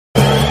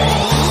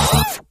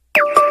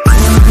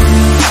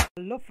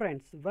Hello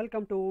friends,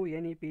 welcome to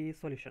NEP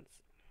Solutions.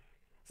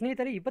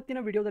 ಸ್ನೇಹಿತರೆ, ಇವತ್ತಿನ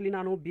ವಿಡಿಯೋದಲ್ಲಿ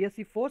ನಾನು BSc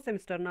 4th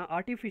ಸೆಮಿಸ್ಟರ್ನ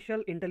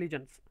artificial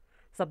intelligence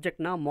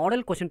ಸಬ್ಜೆಕ್ಟ್ನ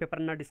model question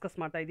ಪೇಪರನ್ನು discuss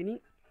ಮಾಡ್ತಾ ಇದ್ದೀನಿ.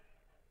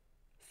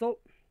 ಸೊ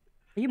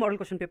ಈ ಮಾಡೆಲ್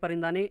ಕ್ವಶನ್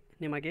ಪೇಪರಿಂದಾನೇ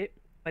ನಿಮಗೆ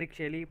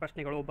ಪರೀಕ್ಷೆಯಲ್ಲಿ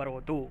ಪ್ರಶ್ನೆಗಳು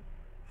ಬರೋದು.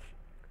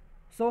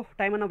 ಸೊ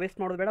ಟೈಮನ್ನು ವೇಸ್ಟ್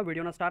ಮಾಡೋದು ಬೇಡ,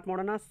 ವಿಡಿಯೋನ ಸ್ಟಾರ್ಟ್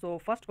ಮಾಡೋಣ. So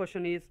first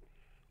question is,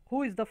 who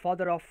is the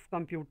father of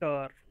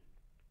computer?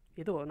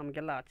 ಇದು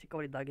ನಮಗೆಲ್ಲ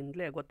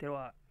ಚಿಕ್ಕವರಿದ್ದಾಗಿಂದಲೇ ಗೊತ್ತಿರುವ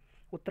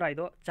ಉತ್ತರ.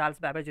 ಇದು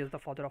Charles Babbage is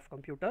the father of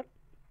computer.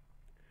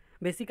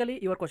 Basically,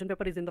 your question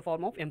paper is in the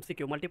form of MCQ,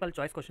 multiple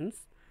choice questions.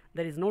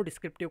 There is no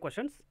descriptive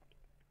questions.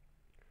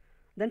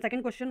 Then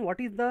second question, what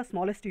is the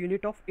smallest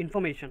unit of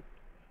information?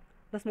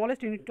 The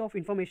smallest unit of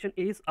information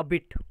is a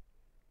bit.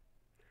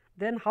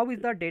 Then how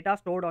is the data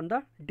stored on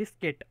the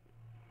diskette?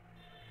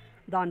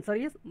 The answer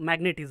is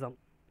magnetism.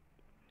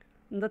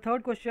 And the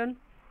third question,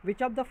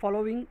 which of the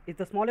following is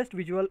the smallest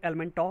visual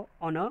element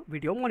on a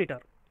video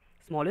monitor?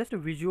 Smallest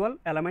visual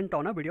element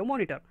on a video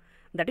monitor,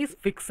 that is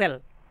pixel.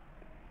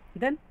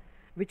 Then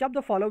which of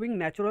the following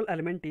natural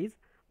element is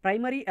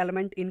primary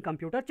element in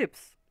computer chips?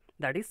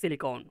 That is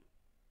silicon.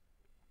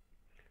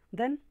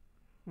 Then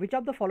which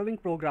of the following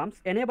programs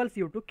enables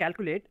you to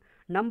calculate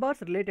numbers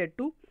related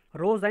to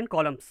rows and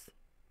columns?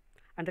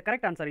 And the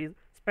correct answer is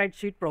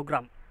spreadsheet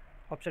program.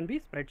 Option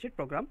B, spreadsheet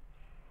program.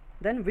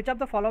 Then which of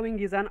the following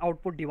is an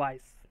output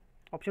device?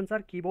 Options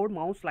are keyboard,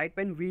 mouse, slide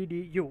pen,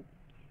 VDU.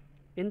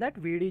 In that,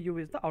 VDU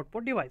is the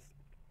output device.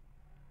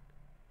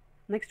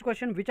 Next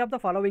question, which of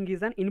the following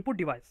is an input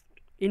device?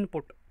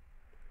 Input,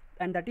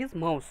 and that is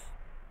mouse.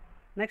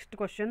 Next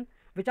question,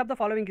 which of the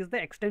following is the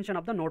extension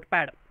of the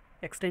notepad?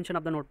 Extension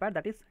of the notepad,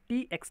 that is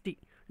txt.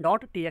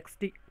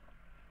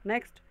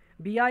 Next,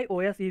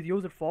 BIOS is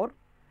used for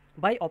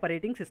by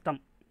operating system,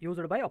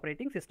 used by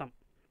operating system.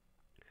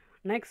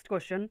 Next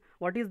question,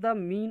 what is the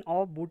mean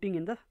of booting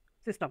in the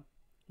system?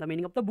 The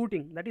meaning of the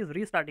booting, that is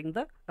restarting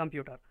the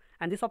computer,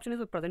 and this option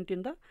is present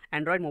in the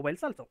Android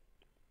mobiles also.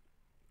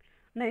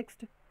 Next,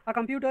 a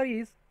computer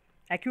is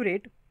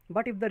accurate,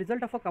 but if the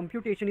result of a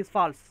computation is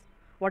false,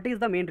 what is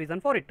the main reason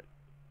for it?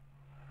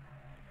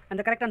 And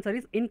the correct answer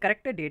is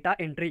incorrect data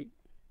entry.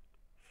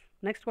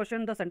 Next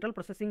question, the central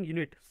processing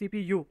unit,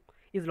 CPU,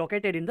 is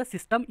located in the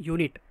system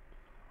unit.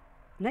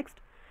 Next,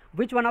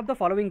 which one of the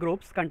following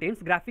groups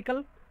contains graphical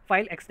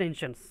file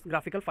extensions?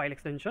 Graphical file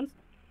extensions,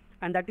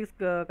 and that is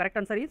correct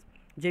answer is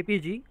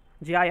JPG,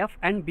 GIF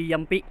and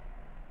BMP.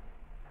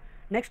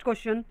 Next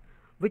question,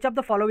 which of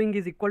the following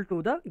is equal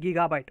to the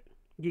gigabyte?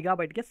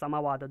 Gigabyte ಗೆ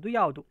ಸಮವಾದದ್ದು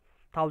ಯಾವುದು?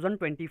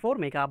 1024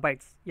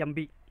 megabytes MB.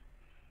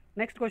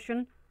 Next question,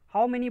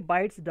 how many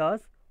bytes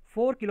does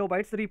 4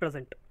 kilobytes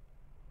represent?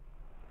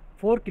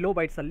 4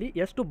 kilobytes ಅಲ್ಲಿ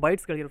ಎಷ್ಟು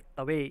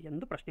ಬೈಟ್ಸ್ಗಳಿರುತ್ತವೆ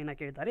ಎಂದು ಪ್ರಶ್ನೆಯನ್ನು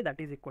ಕೇಳಿದ್ದಾರೆ. that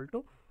is equal to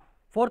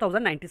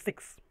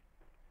 4096.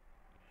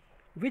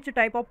 Which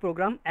type of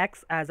program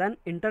acts as an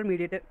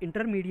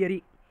intermediary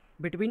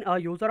between a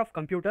user of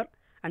computer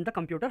and the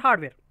computer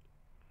hardware?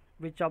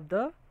 Which of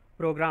the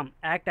program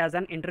act as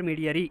an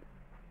intermediary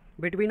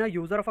between a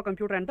user of a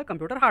computer and the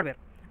computer hardware?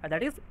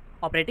 That is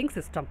operating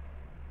system.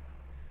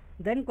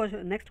 Then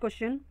next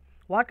question,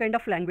 what kind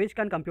of language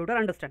can computer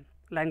understand?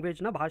 Language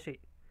na bhashe.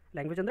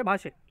 Language andre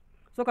bhashe.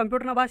 So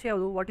computer na bhashe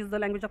yadu? What is the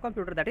language of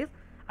computer? That is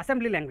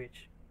assembly language,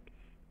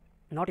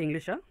 not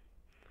English.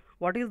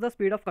 What is the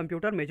speed of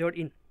computer measured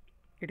in?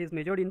 It is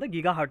measured in the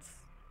gigahertz.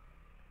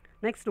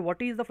 Next, what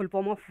is the full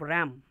form of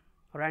RAM?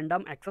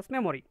 Random access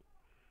memory.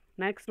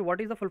 Next, what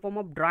is the full form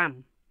of DRAM?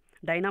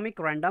 Dynamic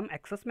random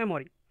access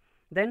memory.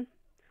 Then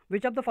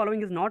which of the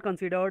following is not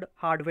considered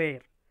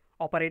hardware?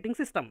 Operating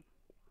system,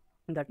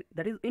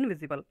 that is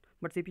invisible,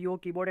 but CPU,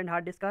 keyboard and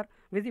hard disk are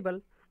visible,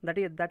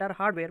 that are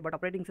hardware, but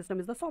operating system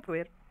is the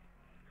software.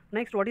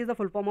 Next, what is the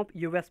full form of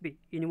USB?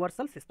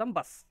 Universal system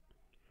bus.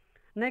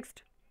 Next,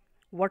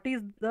 what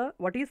is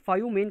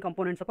 5 main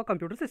components of a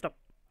computer system?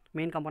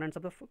 Main components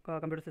of the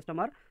computer system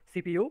are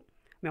CPU,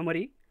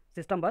 memory,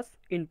 system bus,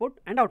 input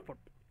and output.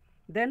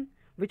 Then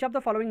which of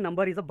the following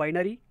number is a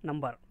binary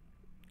number?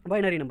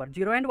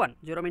 0 and 1.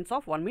 0 means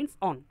off, 1 means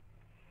on.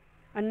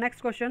 And next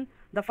question,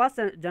 the first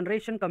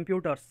generation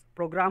computers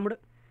programmed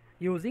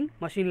using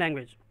machine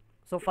language.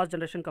 So first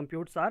generation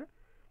computers are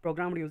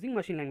programmed using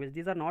machine language.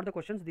 These are not the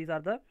questions, these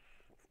are the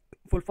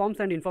full forms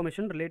and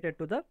information related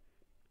to the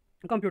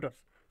computers.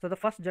 So the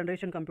first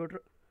generation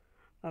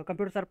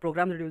computers are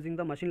programmed using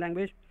the machine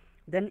language.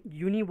 Then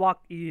UNIVAC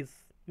is,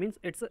 means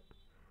it's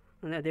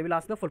they will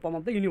ask the full form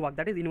of the UNIVAC,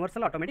 that is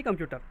universal automatic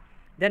computer.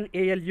 Then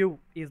ALU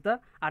is the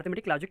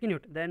arithmetic logic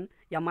unit. Then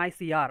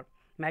MICR,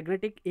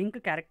 magnetic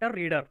ink character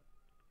reader.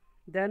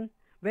 Then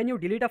when you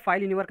delete a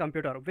file in your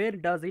computer, where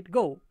does it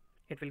go?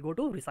 It will go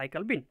to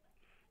recycle bin.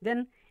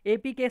 Then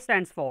APK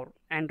stands for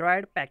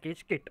Android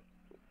Package Kit.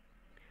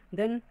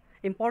 Then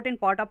important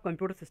part of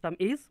computer system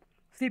is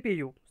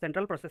CPU,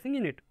 Central Processing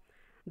Unit.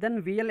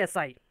 Then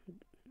VLSI,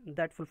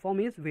 that full form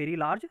is Very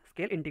Large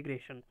Scale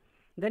Integration.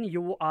 Then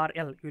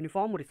URL,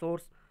 Uniform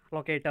Resource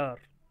Locator.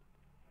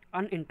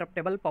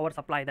 Uninterruptible Power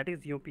Supply, that is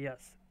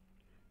UPS.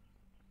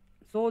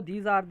 So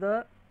these are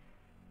the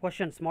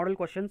questions, model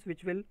questions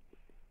which will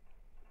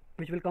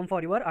come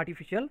for your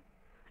artificial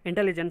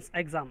intelligence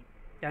exam.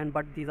 and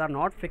but these are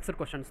not fixed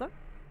questions, sir.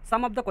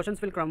 Some of the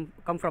questions will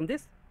come from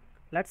this.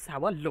 Let's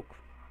have a look.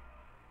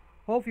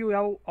 Hope you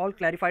have all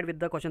clarified with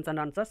the questions and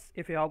answers.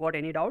 If you have got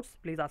any doubts,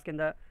 please ask in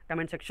the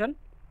comment section,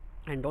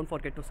 and don't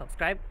forget to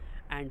subscribe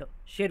and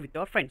share with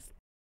your friends.